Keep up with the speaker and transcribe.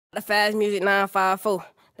The fast music 954.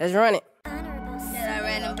 Let's run it. I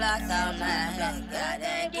ran the blocks all night.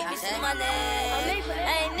 Goddamn, give me some money.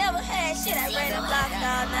 I ain't never had shit. I ran the blocks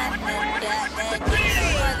all night. Goddamn, give me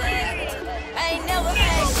some money. I ain't never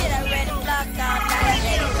had shit. I ran the blocks all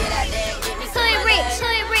night. Get out there, give me some money.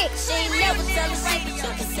 Rich. She ain't never tell me shit, but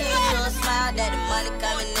you can see a little smile that the money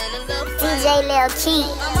coming in a little funny. DJ Lil Key.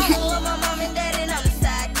 My mom and daddy on the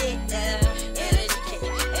sidekick. Energy kick,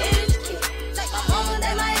 energy kick. Like my mama,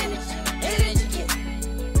 they my energy. Energy kick,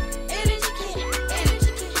 energy kick,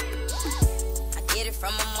 energy kick. I get it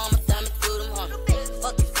from my mama, thumbing through them homies.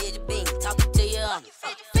 Fuck your fidget bean, talking to your homie.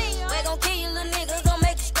 We gon' kill you, little nigga, gon'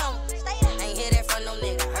 make you strong. I ain't hear that from no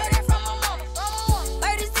nigga, heard that from my mama.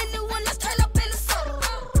 Bird is in the windows, turn up in the summer.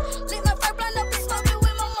 Lit my first blunt up and smoke it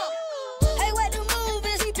with my mama. Hey, what the move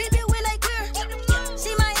is? He peep it when they clear.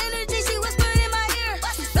 See my energy, she whisper in my ear.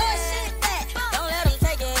 Lord, shit that, don't let them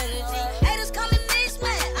take your energy. Haters coming this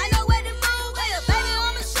way, I know where to move. Hey, baby,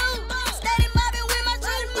 on the shoe. Steady mobbing with my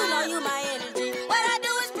team, you know you my energy. What I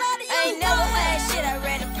do is proud of you. I ain't never had shit, I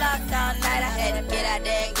ran the block all night. I had to get out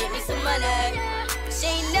there and get me some money. She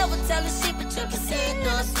ain't never tellin' shit, but you can see it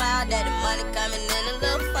through a smile that the money coming in a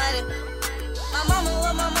little funny. My mama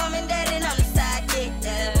with my mom and daddy on the sidekick.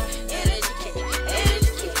 Energy kick,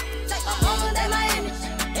 energy kick. Like my mama, they my energy.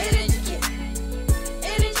 Energy kick,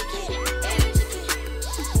 energy kick, energy kick.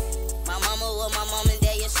 My mama with my mom and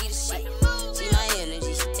daddy, yeah, she the shit. She my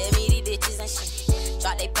energy. She tell me these bitches ain't shit.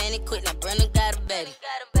 Drop they panty quick, now Brenda got a baby.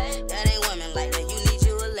 That ain't women like that, you need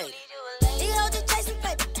you a lady. These hoes just chasing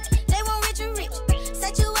paper, they want rich and rich.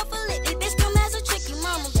 Set you up for lit, this bitch come as a tricky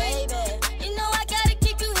mama, baby. You know I gotta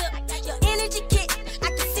keep you hip, your energy kick. I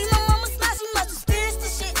can see my mama smile, she must experience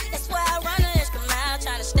this shit. That's why I run an extra mile,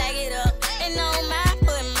 tryna stack it up. Ain't no mind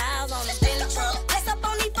putting miles on this daily truck. Bless up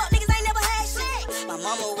on these fuck niggas, ain't never had shit. My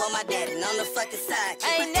mama with my daddy on the fucking side.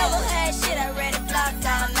 I ain't never had shit, I ran the block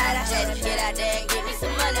all night. I had to get out there and give me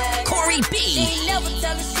some money. Corey B. She ain't never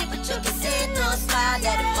tell me shit, but you can see it through a smile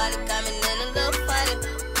that the money coming in a little funny.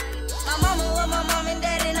 My mama with my mom and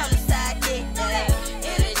daddy on the sidekick.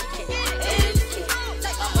 Energy kick, energy kick.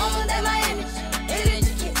 Like my mama, they my energy.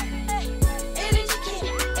 Energy kick, energy kick,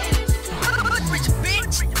 energy kick. Rich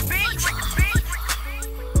bitch.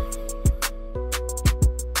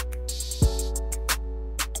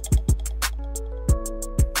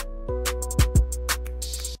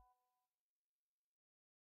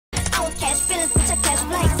 I don't catch feelings, bitch, I catch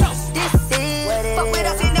flights. This is Fuck with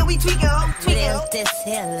us and then we tweak it, ho. this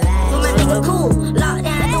here life. My nigga cool, lock that